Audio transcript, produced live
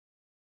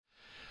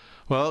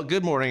Well,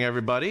 good morning,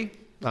 everybody.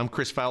 I'm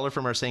Chris Fowler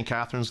from our St.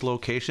 Catharines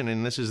location,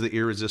 and this is the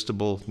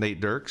Irresistible Nate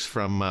Dirks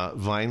from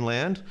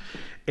Vineland.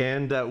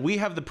 And we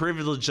have the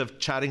privilege of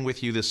chatting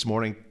with you this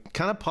morning,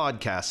 kind of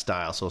podcast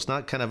style, so it's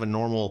not kind of a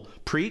normal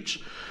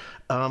preach,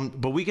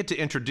 but we get to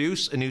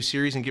introduce a new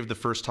series and give the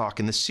first talk.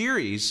 And the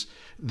series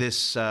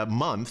this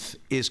month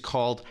is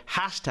called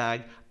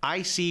 #ICYMI.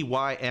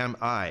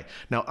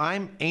 Now,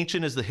 I'm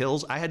ancient as the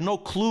hills. I had no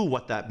clue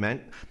what that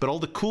meant, but all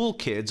the cool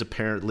kids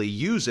apparently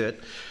use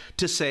it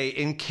to say,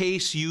 in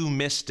case you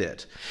missed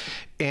it.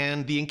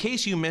 And the in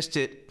case you missed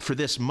it for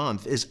this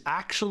month is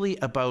actually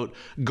about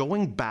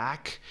going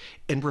back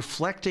and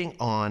reflecting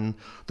on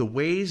the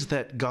ways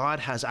that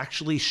God has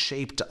actually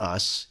shaped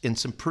us in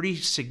some pretty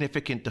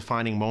significant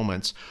defining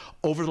moments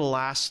over the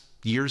last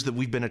years that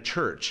we've been a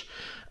church.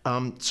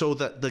 So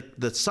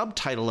the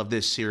subtitle of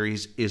this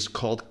series is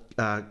called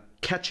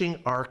Catching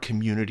Our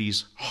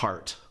Community's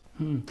Heart.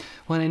 Well,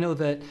 and I know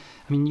that,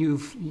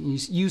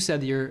 you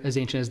said that you're as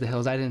ancient as the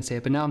hills. I didn't say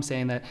it, but now I'm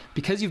saying that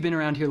because you've been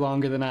around here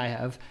longer than I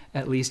have,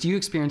 at least, you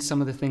experienced some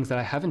of the things that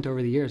I haven't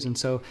over the years. And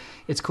so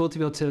it's cool to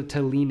be able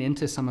to lean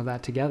into some of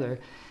that together.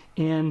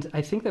 And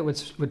I think that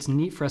what's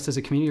neat for us as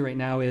a community right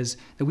now is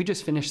that we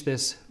just finished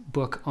this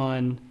book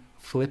on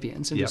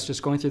Philippians, and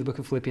just going through the book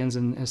of Philippians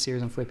and a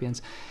series on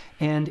Philippians.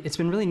 And it's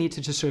been really neat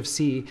to just sort of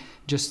see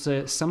just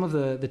some of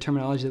the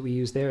terminology that we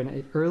use there.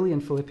 And early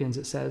in Philippians,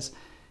 it says,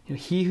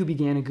 he who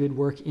began a good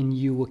work in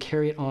you will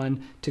carry it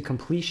on to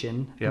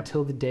completion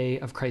until the day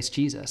of Christ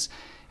Jesus.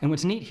 And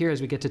what's neat here is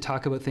we get to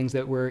talk about things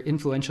that were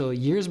influential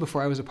years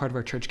before I was a part of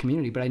our church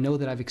community, but I know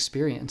that I've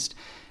experienced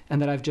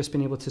and that I've just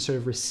been able to sort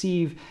of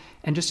receive,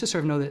 and just to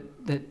sort of know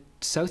that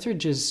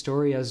Southridge's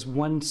story as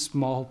one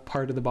small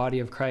part of the body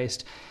of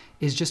Christ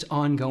is just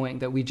ongoing,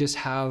 that we just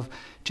have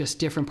just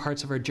different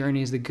parts of our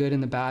journeys, the good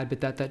and the bad, but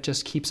that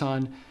just keeps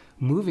on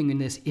moving in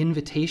this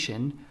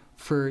invitation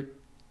for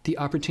the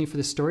opportunity for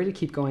the story to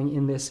keep going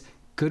in this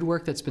good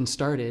work that's been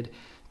started,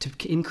 to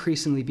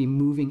increasingly be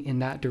moving in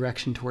that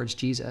direction towards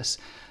Jesus,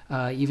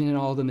 even in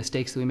all the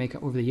mistakes that we make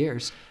over the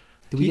years.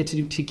 We get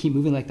to keep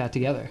moving like that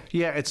together.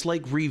 Yeah, it's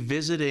like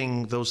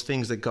revisiting those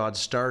things that God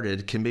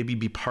started can maybe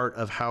be part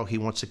of how he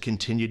wants to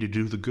continue to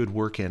do the good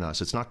work in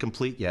us. It's not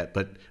complete yet,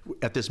 but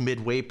at this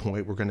midway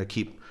point, we're going to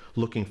keep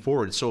looking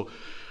forward. So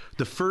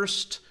the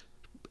first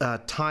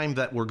time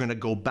that we're going to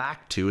go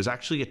back to is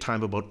actually a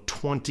time about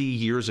 20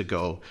 years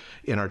ago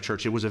in our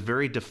church. It was a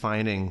very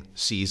defining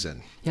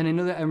season. Yeah, and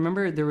I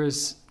remember there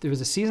was a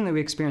season that we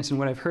experienced, and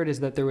what I've heard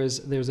is that there was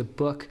a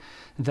book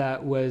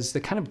that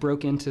kind of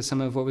broke into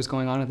some of what was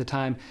going on at the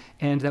time,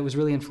 and that was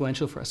really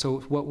influential for us. So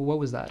what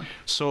was that?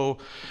 So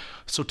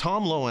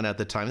Tom Lowen at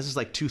the time, this is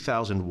like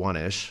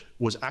 2001-ish,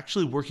 was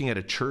actually working at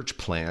a church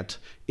plant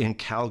in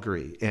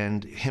Calgary,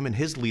 and him and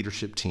his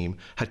leadership team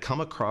had come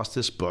across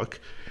this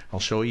book. I'll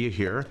show you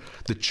here,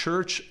 The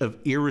Church of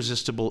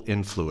Irresistible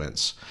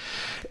Influence.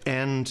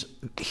 And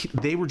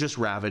they were just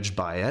ravaged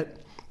by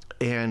it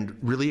and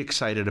really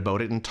excited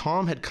about it. And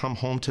Tom had come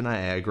home to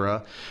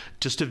Niagara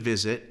just to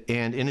visit,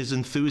 and in his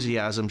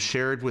enthusiasm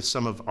shared with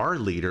some of our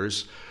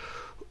leaders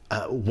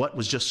what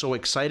was just so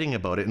exciting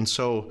about it. And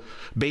so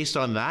based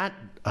on that,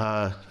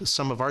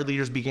 some of our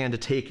leaders began to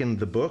take in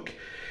the book,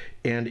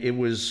 and it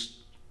was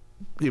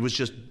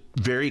just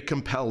very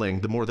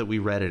compelling. The more that we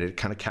read it, it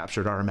kind of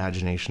captured our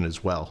imagination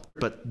as well.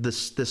 But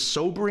this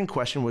sobering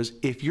question was,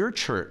 if your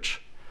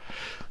church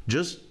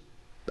just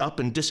up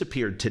and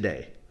disappeared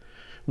today,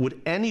 would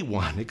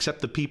anyone except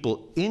the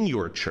people in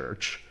your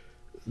church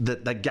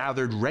that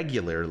gathered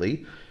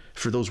regularly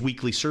for those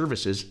weekly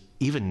services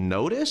even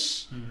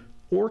notice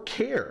or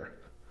care?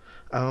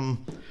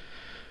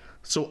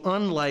 So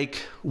unlike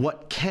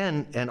what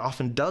can and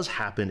often does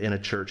happen in a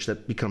church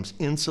that becomes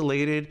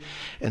insulated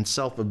and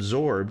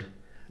self-absorbed,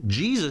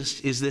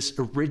 Jesus is this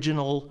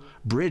original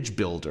bridge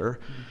builder,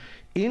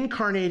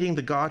 incarnating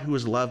the God who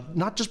is loved,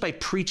 not just by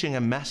preaching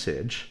a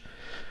message,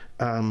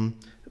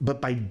 but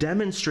by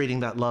demonstrating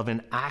that love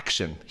in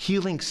action,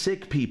 healing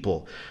sick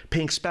people,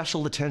 paying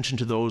special attention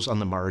to those on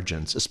the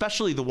margins,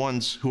 especially the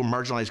ones who are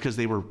marginalized because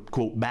they were,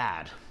 quote,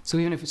 bad. So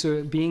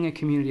being a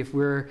community, if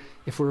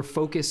we're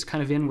focused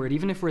kind of inward,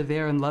 even if we're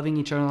there and loving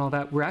each other and all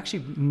that, we're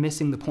actually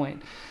missing the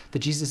point that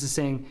Jesus is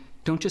saying,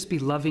 don't just be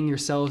loving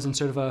yourselves in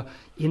sort of a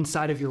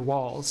inside of your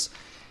walls,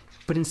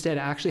 but instead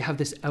actually have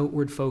this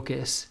outward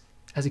focus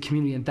as a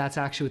community. And that's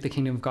actually what the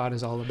kingdom of God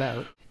is all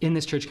about. In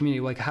this church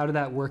community, like, how did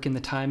that work in the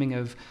timing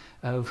of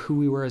who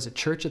we were as a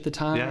church at the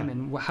time? Yeah.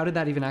 And how did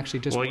that even actually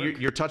just work? Well,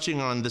 you're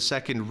touching on the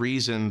second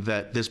reason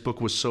that this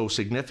book was so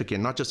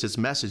significant, not just its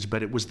message,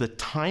 but it was the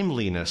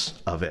timeliness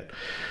of it.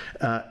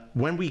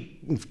 When we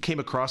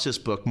came across this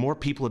book, more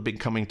people had been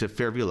coming to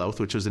Fairview Louth,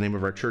 which was the name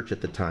of our church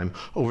at the time,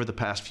 over the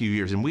past few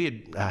years. And we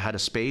had had a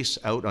space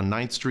out on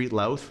 9th Street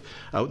Louth,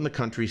 out in the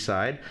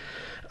countryside.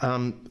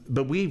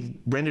 But we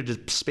ran into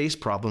space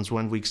problems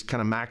when we kind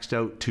of maxed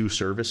out 2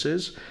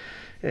 services.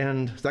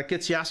 And that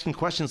gets you asking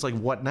questions like,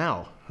 what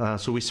now?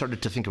 So we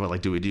started to think about,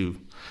 like, do we do,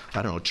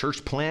 I don't know,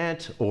 church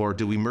plant, or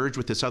do we merge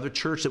with this other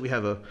church that we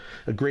have a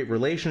great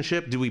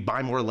relationship? Do we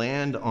buy more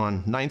land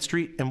on 9th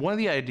Street? And one of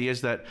the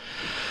ideas that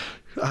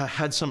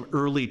had some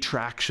early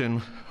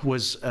traction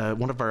was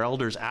one of our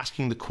elders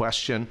asking the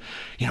question,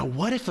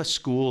 what if a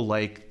school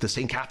like the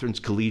St. Catherine's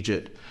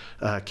Collegiate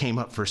came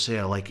up for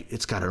sale? Like,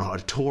 it's got an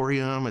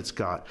auditorium, it's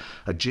got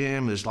a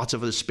gym, there's lots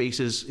of other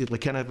spaces,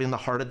 kind of in the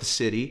heart of the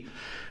city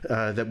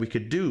that we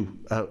could do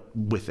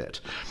with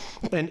it.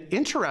 And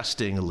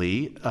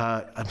interestingly,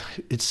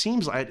 it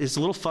seems like, it's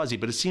a little fuzzy,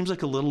 but it seems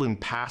like a little in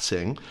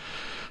passing,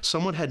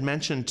 someone had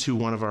mentioned to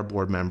one of our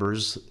board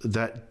members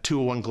that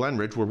 201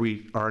 Glenridge, where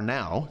we are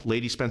now,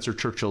 Lady Spencer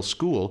Churchill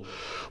School,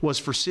 was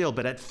for sale.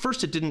 But at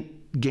first it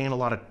didn't gain a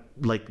lot of,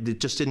 it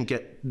just didn't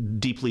get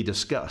deeply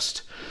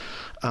discussed.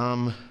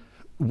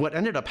 What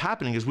ended up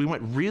happening is we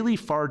went really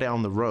far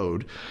down the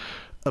road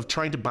of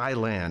trying to buy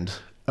land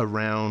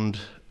around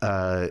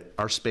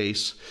our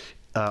space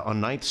on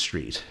 9th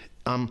Street.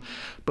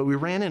 But we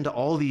ran into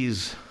all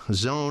these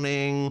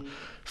zoning,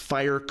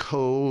 fire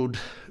code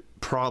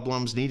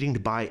problems, needing to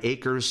buy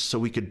acres so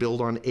we could build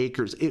on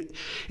acres. It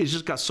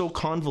just got so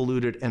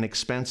convoluted and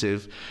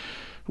expensive.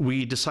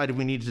 We decided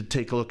we needed to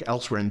take a look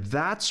elsewhere. And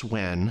that's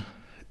when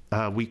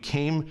we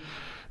came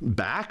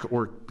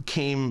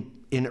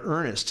in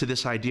earnest to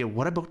this idea,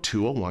 what about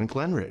 201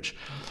 Glenridge?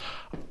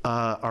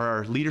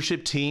 Our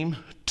leadership team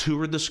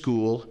toured the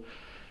school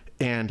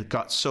and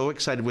got so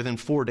excited. Within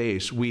 4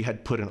 days, we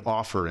had put an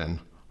offer in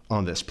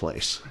on this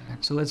place.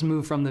 So let's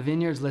move from the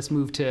vineyards, let's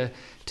move to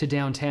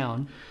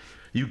downtown.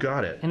 You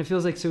got it. And it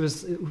feels like it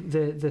was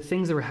the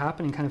things that were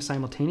happening kind of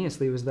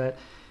simultaneously was that,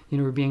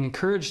 we're being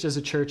encouraged as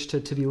a church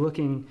to be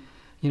looking,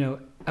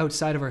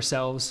 outside of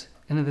ourselves.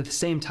 And then at the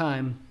same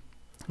time,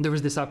 there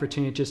was this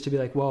opportunity just to be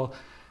like, well,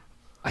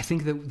 I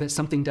think that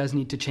something does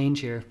need to change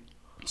here.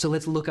 So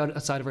let's look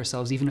outside of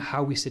ourselves, even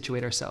how we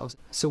situate ourselves.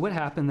 So what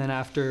happened then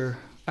after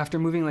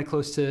moving like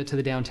close to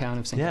the downtown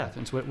of St.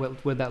 Catharines?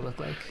 What would that look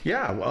like?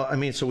 Yeah,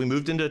 well, so we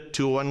moved into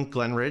 201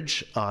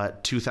 Glenridge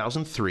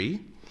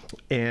 2003.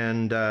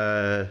 And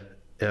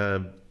the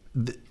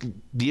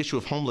issue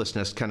of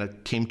homelessness kind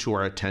of came to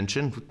our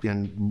attention,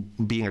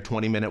 and being a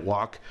 20-minute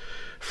walk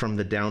from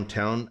the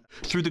downtown.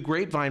 Through the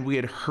grapevine, we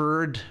had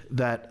heard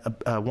that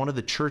one of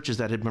the churches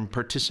that had been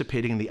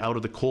participating in the Out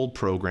of the Cold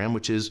program,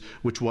 which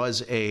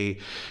was a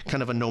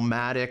kind of a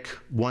nomadic,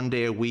 one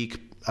day a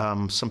week,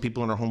 some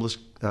people in our homeless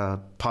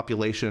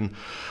population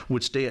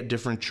would stay at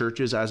different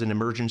churches as an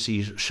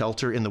emergency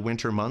shelter in the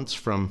winter months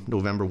from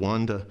November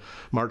 1 to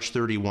March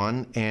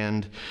 31.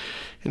 And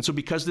so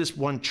because this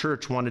one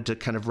church wanted to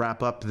kind of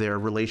wrap up their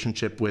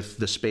relationship with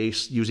the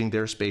space, using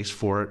their space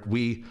for it,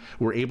 we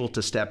were able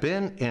to step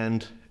in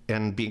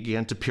and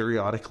began to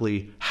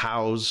periodically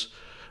house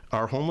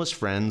our homeless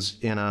friends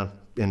in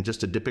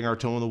just a dipping our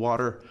toe in the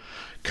water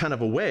kind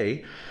of a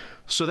way.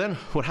 So then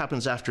what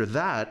happens after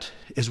that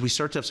is we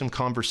start to have some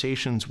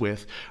conversations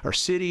with our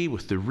city,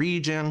 with the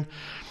region,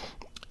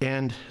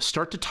 and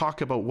start to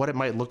talk about what it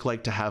might look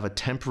like to have a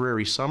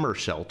temporary summer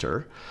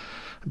shelter.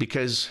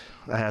 Because,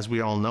 as we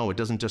all know, it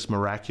doesn't just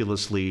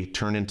miraculously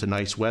turn into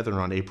nice weather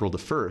on April the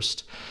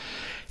 1st.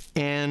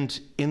 And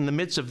in the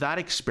midst of that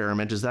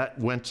experiment, as that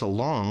went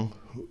along,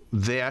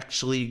 they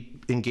actually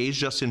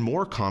engaged us in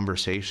more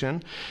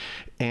conversation.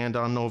 And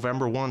on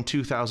November 1,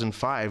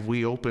 2005,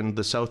 we opened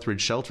the Southridge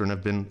Shelter and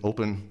have been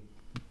open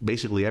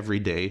basically every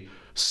day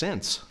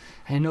since.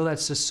 I know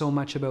that's just so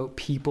much about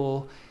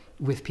people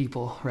with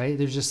people, right?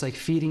 There's just like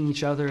feeding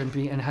each other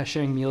and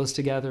sharing meals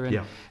together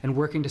and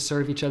working to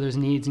serve each other's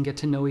needs and get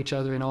to know each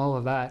other and all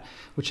of that,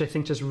 which I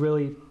think just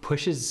really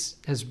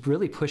has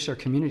really pushed our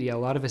community, a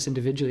lot of us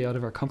individually, out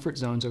of our comfort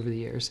zones over the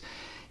years.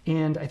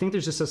 And I think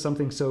there's just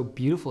something so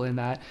beautiful in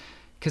that,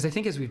 because I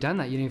think as we've done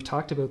that, you've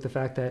talked about the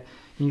fact that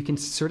you can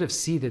sort of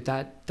see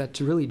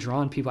that's really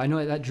drawn people. I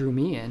know that drew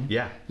me in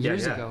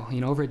years ago.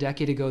 Over a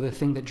decade ago, the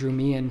thing that drew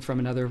me in from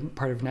another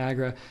part of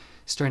Niagara,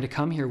 starting to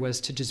come here, was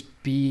to just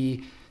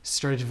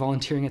started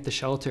volunteering at the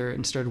shelter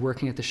and started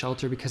working at the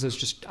shelter because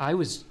I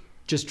was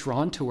just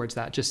drawn towards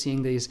that, just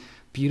seeing these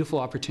beautiful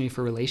opportunity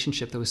for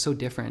relationship that was so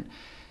different.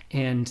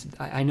 And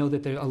I know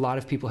that a lot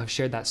of people have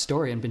shared that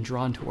story and been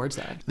drawn towards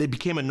that. They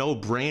became a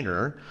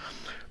no-brainer,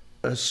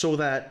 so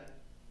that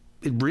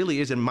it really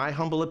is, in my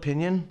humble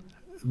opinion,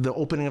 the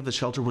opening of the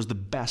shelter was the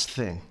best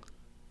thing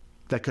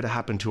that could have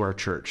happened to our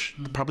church.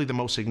 Mm-hmm. Probably the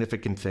most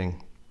significant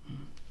thing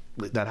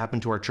that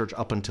happened to our church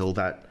up until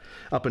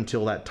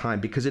that time,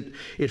 because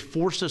it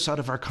forced us out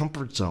of our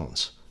comfort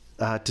zones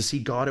to see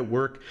God at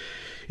work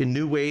in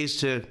new ways,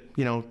 to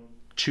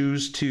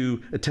choose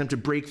to attempt to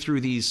break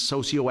through these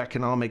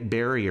socioeconomic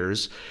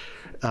barriers.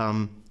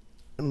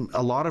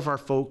 A lot of our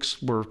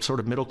folks were sort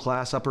of middle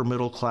class, upper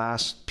middle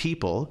class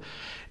people.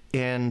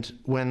 And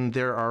when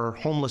there are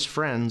homeless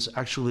friends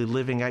actually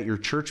living at your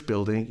church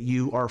building,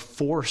 you are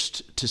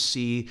forced to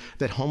see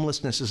that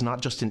homelessness is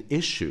not just an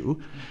issue,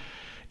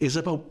 is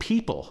about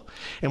people.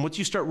 And once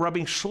you start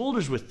rubbing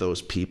shoulders with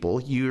those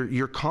people,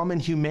 your common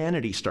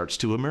humanity starts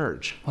to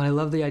emerge. Well, I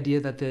love the idea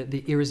that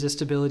the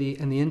irresistibility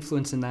and the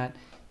influence in that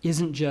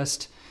isn't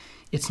just,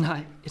 it's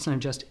not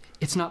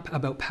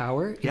about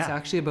power. It's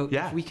actually about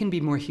if we can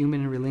be more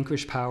human and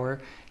relinquish power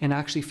and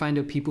actually find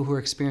out people who are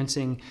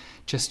experiencing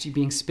just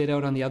being spit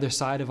out on the other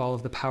side of all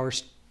of the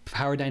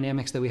power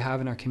dynamics that we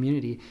have in our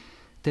community,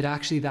 that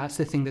actually that's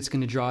the thing that's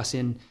going to draw us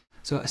in.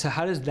 So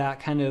how does that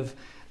kind of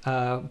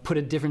put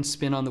a different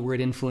spin on the word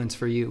influence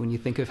for you when you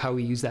think of how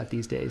we use that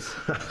these days?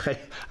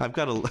 I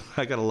got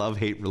a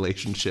love-hate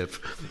relationship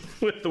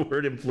with the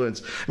word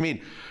influence. I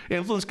mean,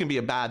 influence can be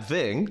a bad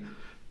thing.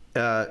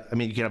 I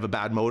mean, you can have a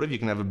bad motive, you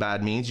can have a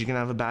bad means, you can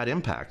have a bad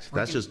impact.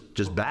 That's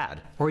just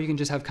bad. Or you can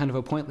just have kind of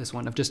a pointless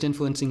one of just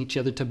influencing each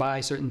other to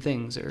buy certain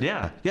things. Or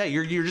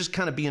You're just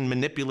kind of being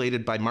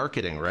manipulated by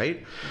marketing,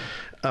 right?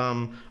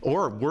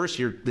 Or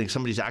worse,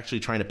 somebody's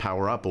actually trying to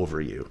power up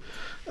over you.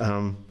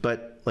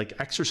 But like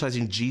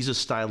exercising Jesus'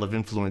 style of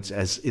influence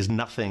is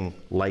nothing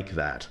like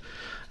that.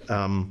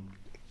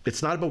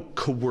 It's not about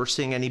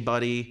coercing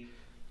anybody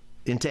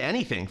into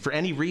anything for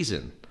any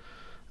reason.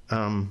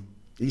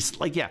 It's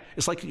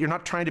like you're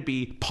not trying to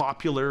be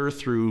popular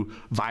through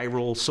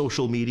viral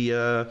social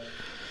media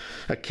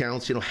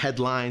accounts,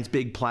 headlines,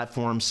 big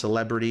platforms,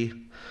 celebrity.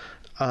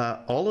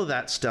 All of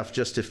that stuff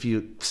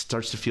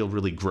starts to feel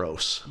really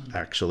gross,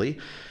 actually.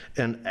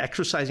 And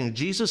exercising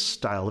Jesus'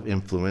 style of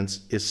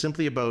influence is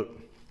simply about,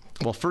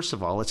 well, first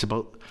of all, it's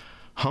about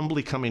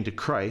humbly coming to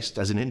Christ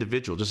as an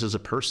individual, just as a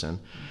person,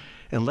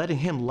 and letting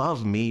him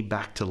love me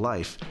back to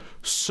life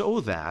so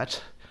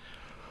that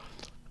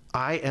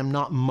I am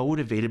not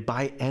motivated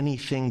by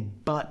anything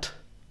but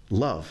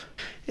love.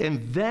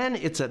 And then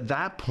it's at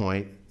that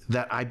point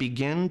that I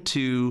begin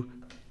to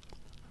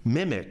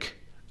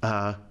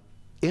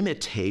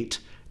imitate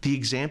the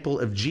example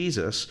of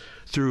Jesus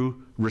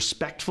through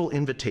respectful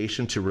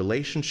invitation to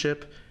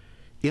relationship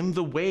in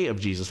the way of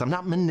Jesus. I'm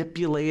not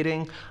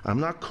manipulating, I'm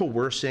not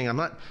coercing, I'm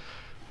not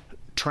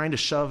trying to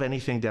shove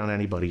anything down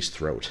anybody's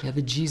throat. Yeah,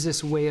 the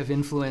Jesus way of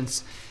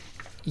influence,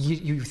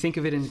 you think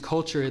of it in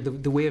culture,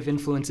 the way of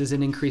influence is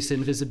an increase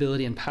in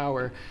visibility and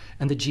power,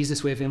 and the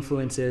Jesus way of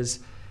influence is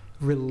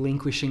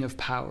relinquishing of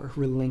power,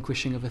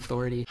 relinquishing of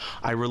authority.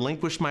 I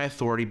relinquish my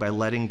authority by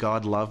letting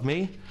God love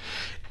me,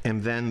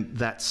 and then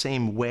that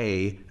same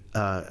way,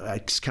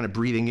 I just kind of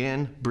breathing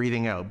in,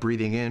 breathing out,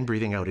 breathing in,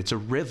 breathing out. It's a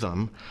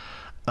rhythm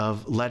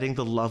of letting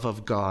the love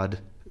of God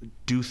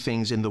do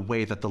things in the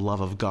way that the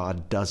love of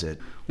God does it.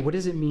 What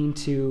does it mean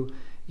to,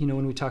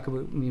 when we talk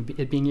about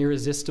it being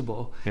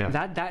irresistible,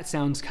 that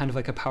sounds kind of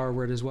like a power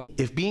word as well.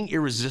 If being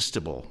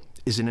irresistible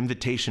is an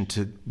invitation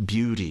to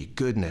beauty,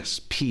 goodness,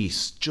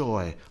 peace,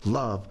 joy,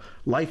 love,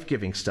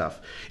 life-giving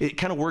stuff, it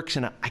kind of works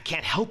in I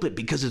can't help it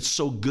because it's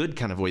so good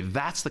kind of way.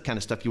 That's the kind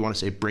of stuff you want to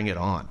say, bring it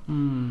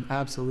on.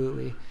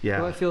 Absolutely. Yeah.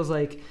 Well, it feels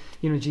like,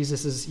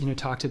 Jesus has,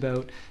 talked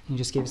about, he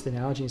just gave us the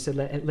analogy, he said,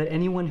 let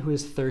anyone who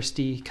is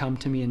thirsty come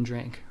to me and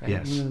drink. Right?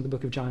 Yes. In the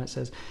book of John, it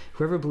says,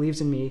 whoever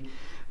believes in me,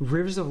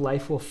 rivers of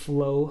life will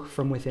flow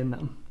from within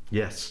them.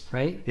 Yes.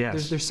 Right?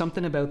 Yes. There's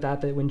something about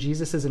that when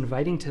Jesus is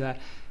inviting to that,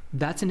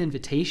 that's an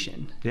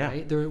invitation. Yeah.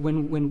 Right?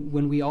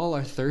 When we all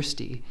are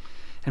thirsty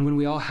and when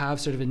we all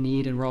have sort of a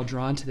need and we're all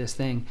drawn to this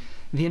thing,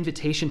 the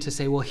invitation to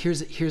say, well,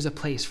 here's a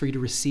place for you to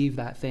receive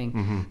that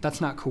thing. That's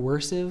not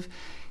coercive.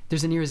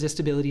 There's an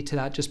irresistibility to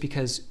that just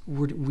because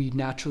we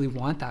naturally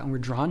want that and we're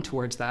drawn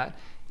towards that.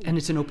 And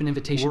it's an open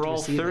invitation to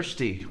receive it. We're all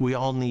thirsty. We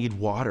all need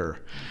water.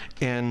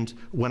 And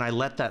when I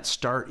let that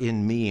start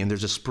in me and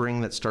there's a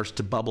spring that starts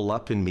to bubble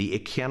up in me,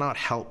 it cannot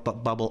help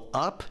but bubble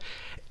up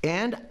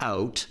and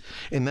out,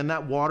 and then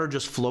that water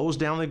just flows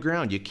down the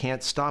ground. You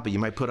can't stop it. You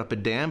might put up a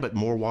dam, but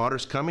more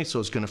water's coming, so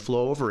it's going to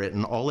flow over it.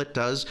 And all it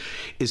does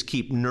is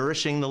keep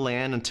nourishing the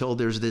land until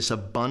there's this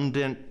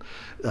abundant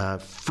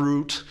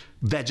fruit,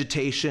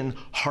 vegetation,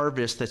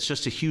 harvest that's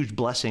just a huge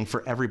blessing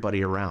for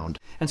everybody around.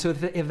 And so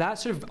if that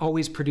sort of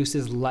always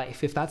produces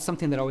life, if that's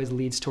something that always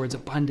leads towards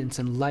abundance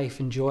and life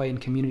and joy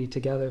and community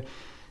together,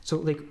 so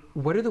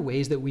what are the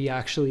ways that we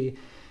actually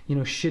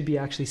should be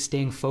actually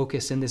staying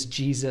focused in this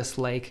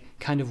Jesus-like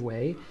kind of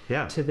way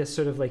to this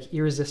sort of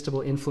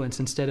irresistible influence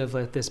instead of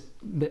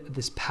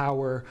this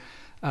power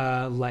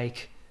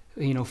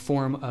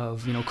form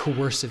of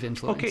coercive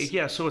influence? Okay,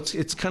 yeah. So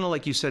it's kind of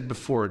like you said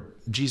before.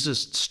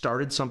 Jesus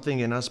started something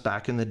in us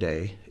back in the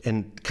day,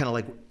 and kind of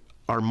like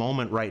our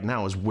moment right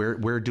now is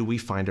where do we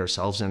find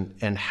ourselves,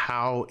 and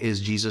how is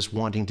Jesus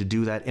wanting to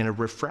do that in a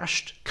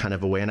refreshed kind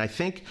of a way? And I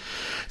think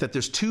that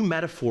there's two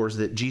metaphors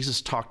that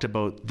Jesus talked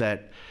about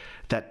that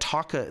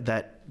talk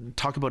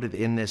about it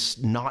in this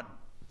not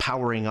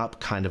powering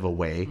up kind of a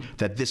way,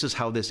 that this is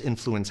how this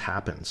influence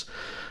happens.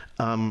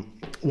 I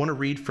want to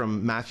read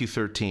from Matthew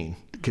 13,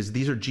 because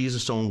these are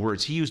Jesus' own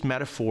words. He used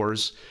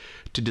metaphors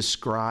to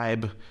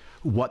describe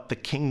what the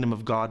kingdom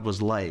of God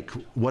was like,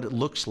 what it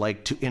looks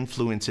like to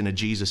influence in a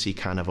Jesus-y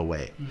kind of a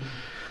way.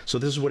 So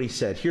this is what he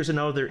said. Here's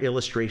another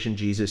illustration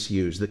Jesus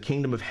used. The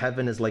kingdom of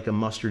heaven is like a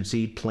mustard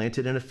seed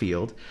planted in a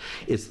field.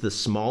 It's the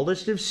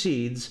smallest of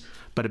seeds,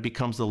 but it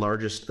becomes the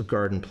largest of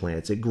garden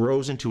plants. It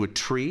grows into a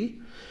tree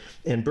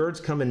and birds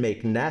come and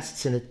make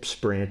nests in its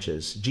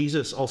branches.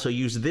 Jesus also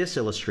used this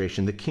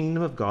illustration. The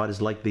kingdom of God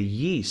is like the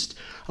yeast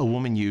a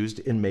woman used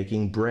in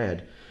making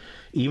bread.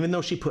 Even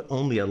though she put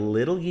only a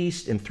little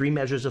yeast in 3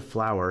 measures of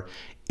flour,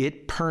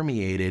 it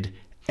permeated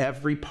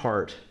every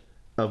part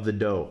of the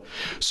dough.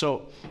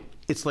 So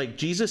it's like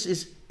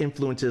Jesus'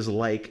 influence is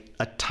like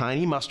a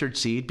tiny mustard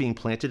seed being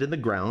planted in the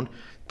ground.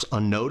 It's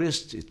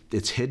unnoticed,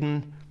 it's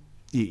hidden,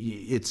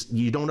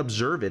 you don't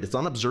observe it, it's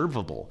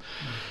unobservable.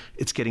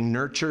 It's getting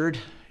nurtured,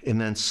 and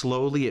then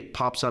slowly it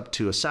pops up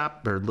to a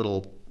sap or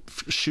little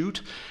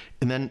shoot,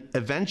 and then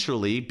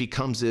eventually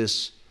becomes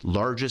this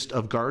largest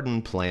of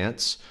garden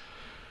plants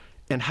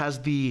and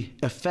has the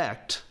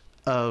effect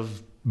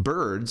of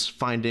birds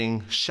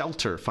finding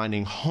shelter,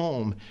 finding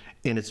home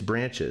in its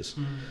branches.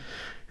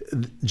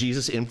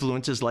 Jesus'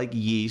 influence is like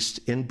yeast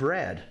in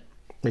bread.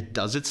 It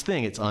does its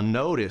thing. It's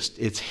unnoticed.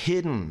 It's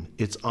hidden.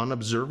 It's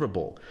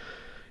unobservable.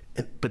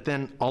 But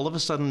then all of a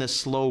sudden, this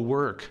slow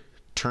work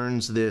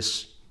turns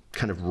this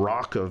kind of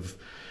rock of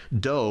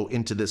dough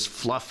into this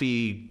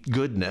fluffy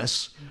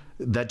goodness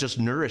that just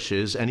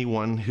nourishes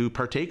anyone who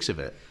partakes of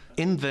it.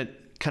 In the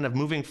kind of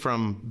moving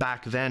from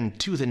back then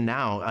to the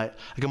now,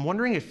 I'm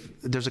wondering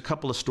if there's a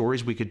couple of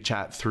stories we could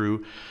chat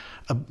through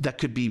that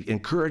could be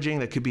encouraging,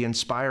 that could be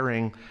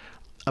inspiring,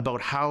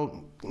 about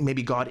how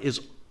maybe God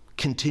is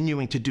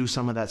continuing to do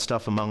some of that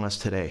stuff among us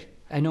today.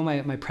 I know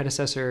my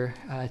predecessor,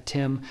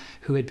 Tim,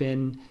 who had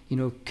been,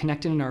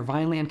 connected in our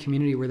Vineland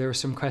community, where there were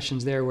some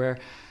questions there where,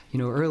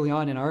 early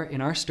on in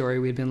our story,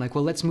 we had been like,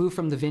 well, let's move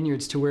from the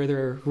vineyards to where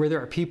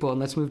there are people, and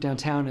let's move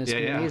downtown, and it's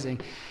been amazing.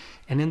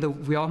 And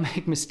then we all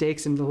make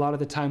mistakes, and a lot of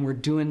the time we're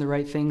doing the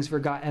right things for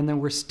God, and then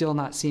we're still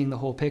not seeing the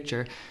whole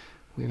picture.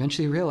 We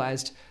eventually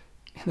realized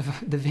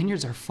the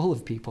vineyards are full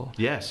of people.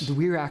 Yes.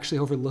 We were actually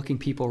overlooking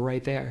people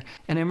right there.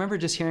 And I remember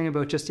just hearing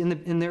about just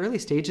in the early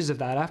stages of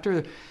that,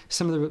 after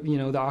some of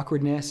the, the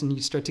awkwardness, and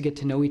you start to get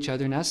to know each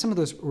other, and as some of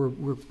those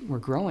were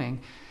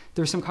growing,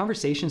 there were some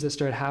conversations that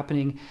started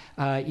happening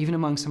even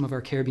among some of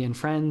our Caribbean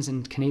friends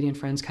and Canadian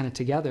friends kind of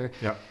together.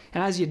 Yeah.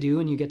 And as you do,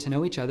 and you get to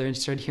know each other and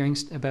start hearing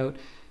about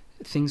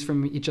things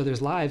from each other's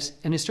lives,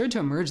 and it started to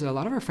emerge that a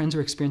lot of our friends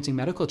were experiencing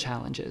medical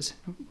challenges,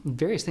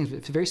 various things,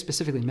 but very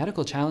specifically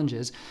medical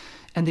challenges,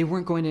 and they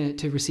weren't going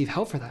to receive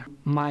help for that.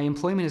 My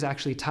employment is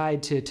actually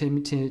tied to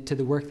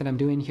the work that I'm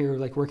doing here,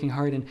 like working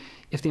hard, and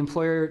if the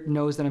employer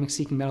knows that I'm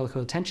seeking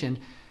medical attention,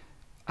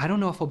 I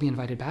don't know if I'll be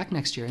invited back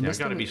next year. And I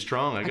got to be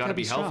strong. I got to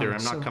be healthier.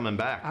 I'm not coming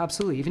back.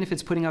 Absolutely. Even if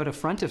it's putting out a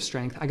front of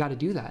strength, I got to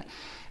do that.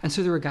 And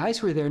so there were guys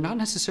who were there, not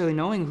necessarily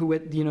knowing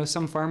who,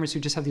 some farmers who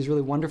just have these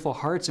really wonderful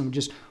hearts and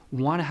just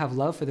want to have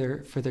love for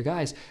their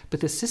guys.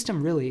 But the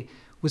system really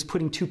was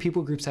putting two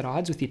people groups at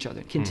odds with each other.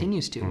 It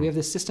continues to. We have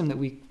this system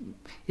that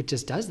it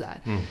just does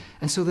that.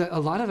 And so a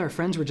lot of our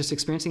friends were just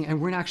experiencing,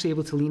 and weren't actually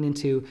able to lean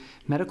into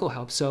medical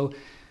help. So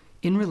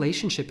in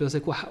relationship, it was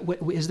like,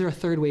 well, is there a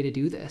third way to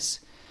do this?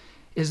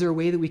 Is there a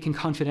way that we can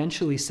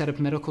confidentially set up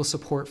medical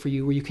support for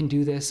you where you can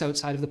do this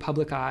outside of the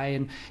public eye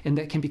and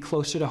that can be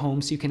closer to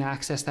home so you can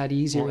access that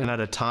easier? And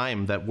at a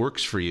time that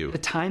works for you. A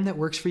time that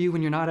works for you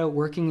when you're not out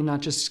working and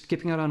not just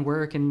skipping out on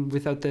work and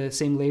without the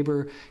same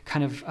labor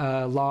kind of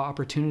law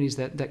opportunities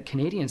that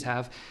Canadians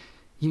have.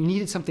 You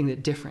needed something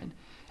that different.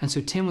 And so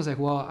Tim was like,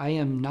 well, I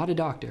am not a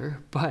doctor,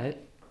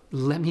 but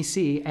let me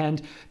see.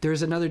 And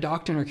there's another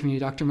doctor in our community,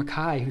 Dr.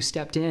 Mackay, who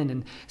stepped in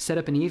and set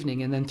up an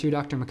evening. And then through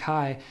Dr.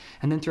 Mackay,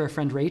 and then through our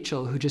friend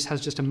Rachel, who just has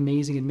just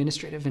amazing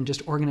administrative and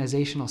just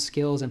organizational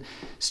skills, and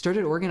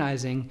started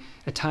organizing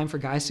a time for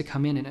guys to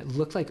come in. And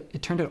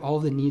it turned out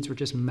all the needs were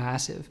just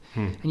massive.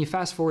 And you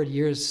fast forward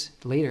years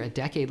later, a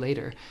decade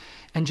later,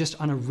 and just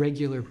on a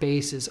regular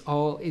basis,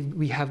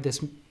 we have this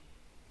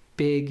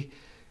big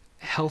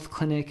health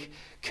clinic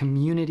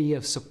community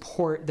of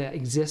support that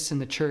exists in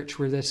the church,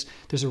 where there's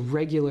a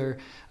regular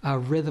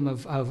rhythm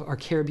of our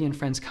Caribbean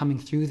friends coming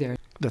through there.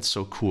 That's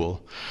so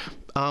cool.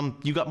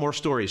 You got more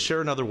stories.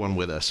 Share another one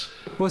with us.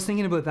 Well, I was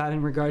thinking about that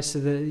in regards to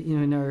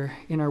in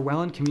our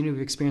Welland community,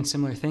 we've experienced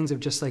similar things of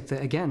just like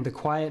the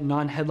quiet,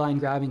 non-headline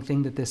grabbing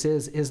thing that this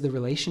is the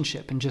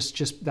relationship, and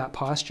just that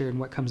posture and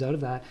what comes out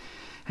of that.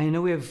 And I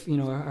know we have,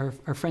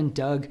 our friend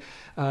Doug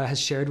has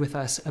shared with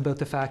us about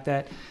the fact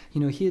that,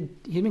 he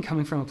had been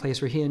coming from a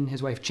place where he and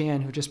his wife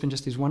Jan, who've just been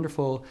these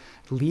wonderful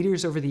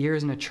leaders over the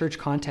years in a church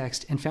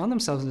context, and found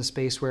themselves in a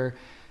space where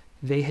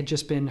they had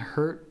just been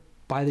hurt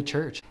by the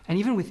church. And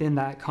even within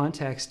that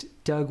context,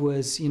 Doug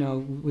was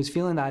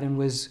feeling that and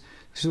was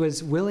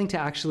willing to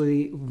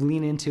actually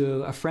lean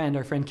into our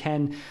friend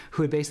Ken,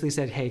 who had basically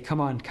said, hey,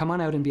 come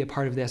on out and be a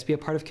part of this, be a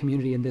part of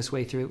community in this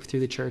way through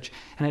the church.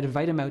 And I'd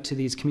invite him out to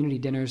these community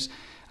dinners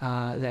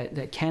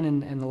that Ken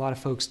and a lot of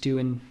folks do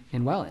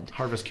in Welland.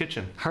 Harvest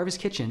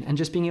Kitchen. And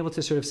just being able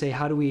to sort of say,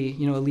 how do we,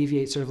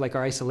 alleviate sort of like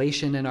our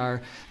isolation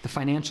and the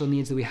financial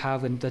needs that we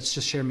have, and let's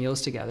just share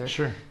meals together.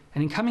 Sure.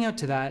 And in coming out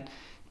to that,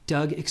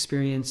 Doug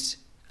experienced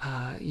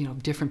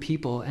different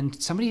people, and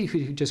somebody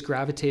who just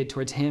gravitated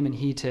towards him, and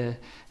he to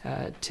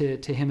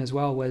him as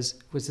well was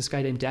this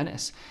guy named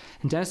Dennis.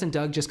 And Dennis and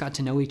Doug just got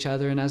to know each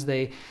other, and as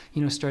they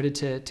started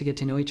to get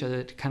to know each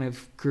other, it kind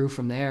of grew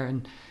from there.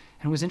 And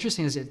And what was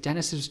interesting is that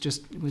Dennis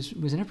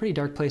was in a pretty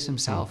dark place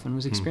himself and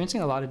was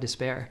experiencing a lot of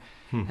despair.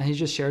 And he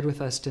just shared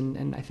with us,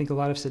 and I think a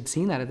lot of us had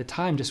seen that at the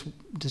time, just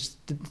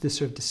this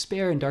sort of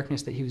despair and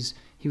darkness that he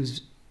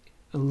was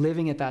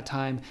living at that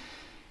time.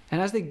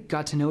 And as they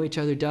got to know each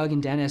other, Doug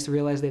and Dennis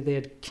realized that they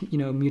had,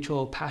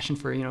 mutual passion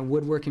for,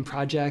 woodworking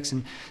projects,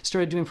 and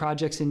started doing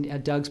projects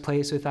at Doug's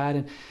place with that.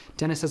 And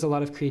Dennis has a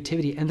lot of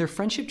creativity, and their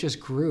friendship just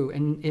grew.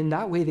 And in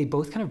that way, they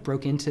both kind of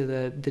broke into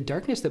the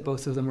darkness that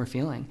both of them were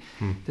feeling,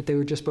 that they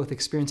were just both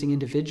experiencing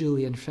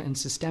individually and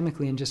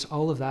systemically, and just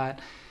all of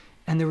that.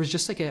 And there was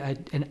just like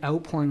an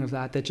outpouring of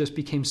that just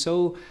became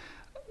so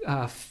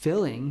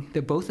filling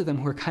that both of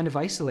them were kind of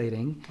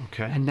isolating.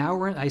 Okay. And now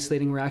we're not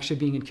isolating, we're actually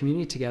being in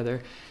community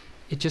together.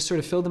 It just sort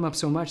of filled them up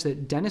so much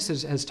that Dennis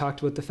has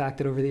talked about the fact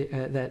that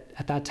that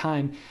at that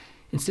time,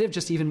 instead of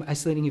just even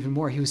isolating even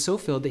more, he was so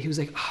filled that he was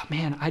like, oh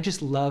man, I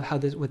just love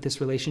what this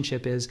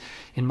relationship is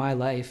in my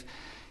life.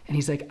 And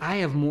he's like, I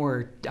have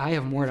more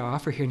to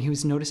offer here. And he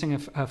was noticing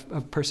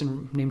a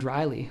person named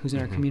Riley, who's in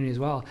our community as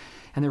well.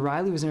 And then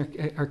Riley was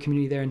in our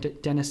community there.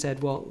 And Dennis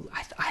said, well,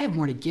 I have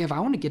more to give.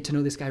 I want to get to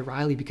know this guy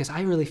Riley, because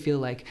I really feel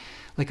like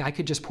I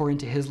could just pour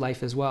into his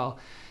life as well.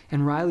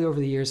 And Riley over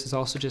the years has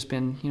also just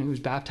been, he was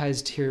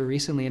baptized here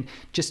recently, and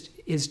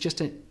is just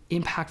an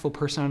impactful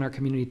person in our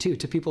community too,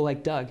 to people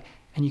like Doug.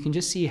 And you can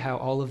just see how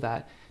all of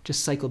that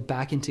just cycled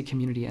back into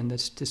community and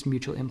this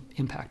mutual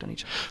impact on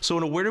each other. So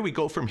in a where do we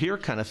go from here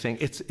kind of thing,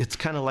 it's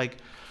kind of like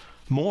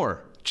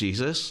more,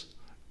 Jesus.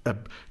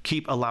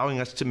 Keep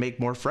allowing us to make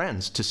more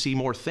friends, to see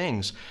more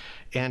things.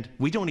 And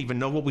we don't even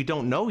know what we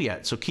don't know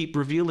yet. So keep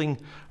revealing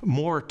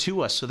more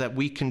to us so that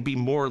we can be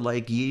more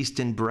like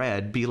yeast in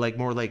bread, be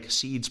more like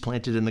seeds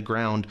planted in the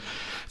ground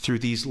through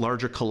these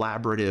larger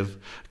collaborative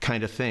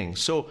kind of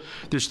things. So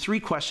there's 3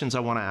 questions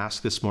I want to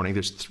ask this morning.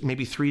 There's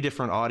maybe 3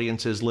 different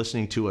audiences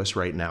listening to us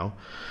right now.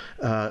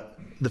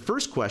 The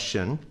first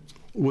question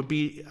would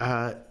be,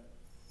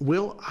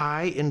 will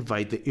I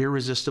invite the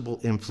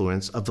irresistible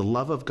influence of the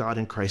love of God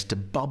in Christ to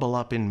bubble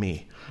up in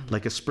me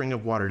like a spring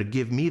of water, to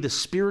give me the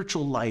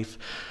spiritual life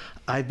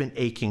I've been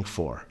aching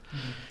for?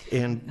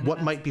 And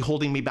what might be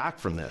holding me back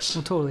from this?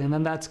 Well, totally. And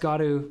then that's got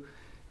to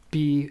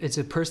be, it's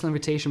a personal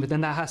invitation, but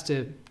then that has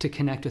to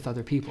connect with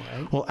other people,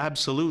 right? Well,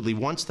 absolutely.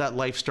 Once that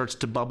life starts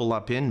to bubble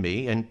up in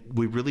me, and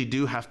we really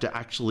do have to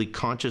actually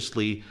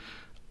consciously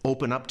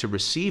open up to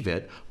receive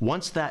it,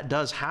 once that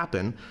does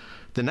happen,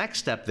 the next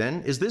step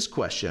then is this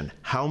question: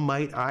 how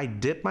might I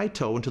dip my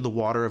toe into the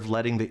water of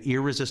letting the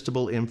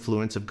irresistible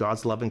influence of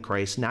God's love in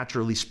Christ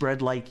naturally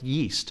spread like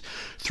yeast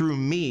through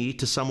me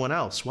to someone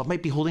else? What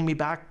might be holding me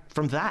back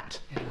from that?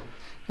 Yeah.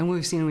 And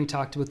we've seen, we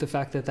talked about the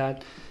fact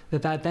that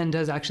then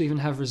does actually even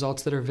have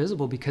results that are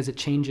visible, because it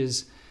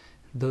changes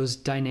those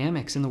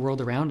dynamics in the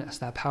world around us,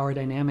 that power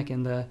dynamic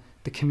in the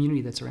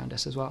community that's around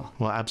us as well.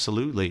 Well,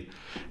 absolutely.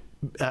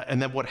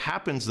 And then what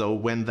happens, though,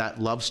 when that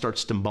love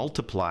starts to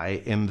multiply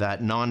in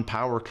that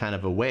non-power kind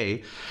of a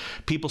way,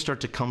 people start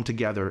to come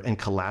together and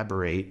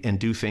collaborate and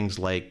do things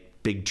like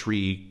big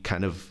tree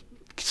kind of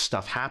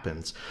stuff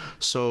happens.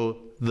 So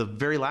the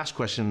very last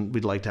question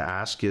we'd like to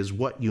ask is,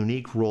 what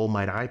unique role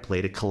might I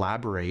play to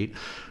collaborate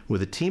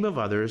with a team of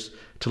others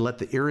to let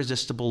the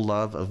irresistible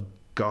love of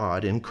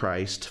God in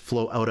Christ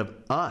flow out of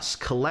us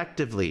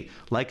collectively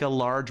like a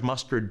large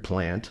mustard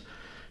plant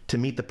to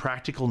meet the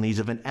practical needs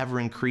of an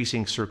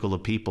ever-increasing circle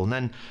of people? And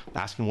then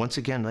asking once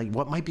again,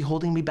 what might be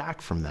holding me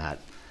back from that?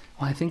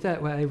 Well, I think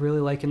that what I really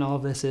like in all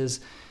of this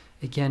is,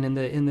 again, in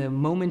the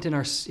moment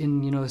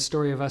in the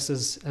story of us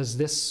as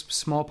this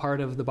small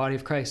part of the body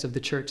of Christ, of the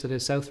church that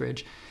is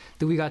Southridge,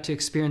 that we got to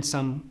experience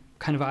some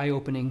kind of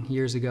eye-opening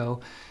years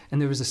ago,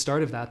 and there was a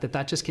start of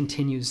that just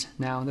continues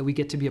now, that we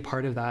get to be a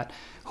part of that,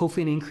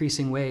 hopefully in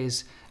increasing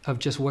ways, of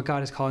just what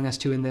God is calling us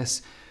to in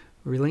this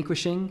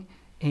relinquishing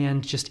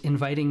and just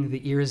inviting the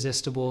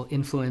irresistible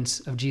influence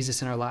of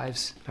Jesus in our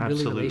lives,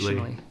 Absolutely.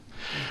 Really relationally.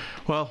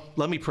 Well,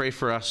 let me pray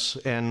for us.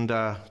 And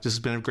this has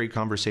been a great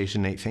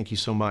conversation, Nate. Thank you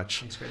so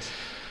much. Thanks, Chris.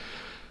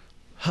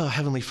 Oh,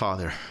 Heavenly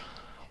Father,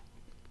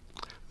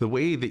 the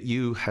way that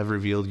you have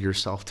revealed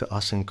yourself to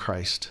us in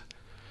Christ,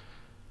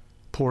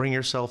 pouring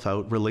yourself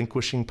out,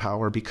 relinquishing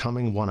power,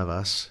 becoming one of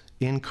us,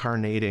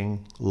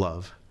 incarnating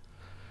love,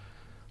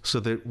 so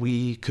that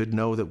we could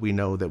know that we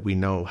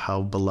know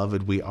how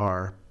beloved we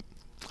are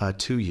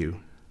to you.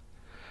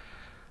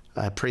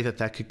 I pray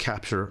that could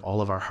capture all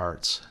of our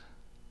hearts.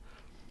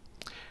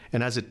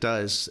 And as it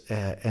does,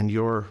 and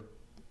your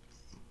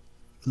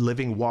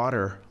living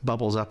water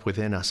bubbles up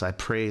within us, I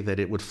pray that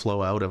it would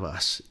flow out of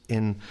us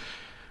in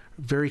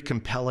very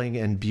compelling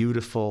and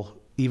beautiful,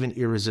 even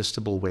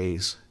irresistible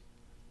ways,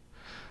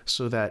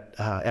 so that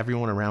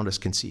everyone around us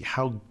can see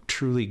how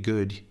truly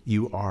good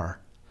you are.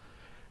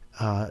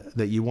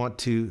 That you want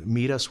to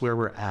meet us where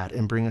we're at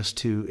and bring us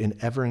to an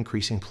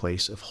ever-increasing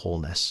place of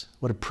wholeness.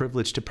 What a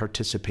privilege to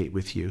participate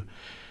with you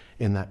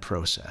in that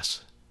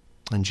process.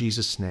 In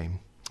Jesus' name,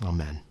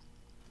 amen.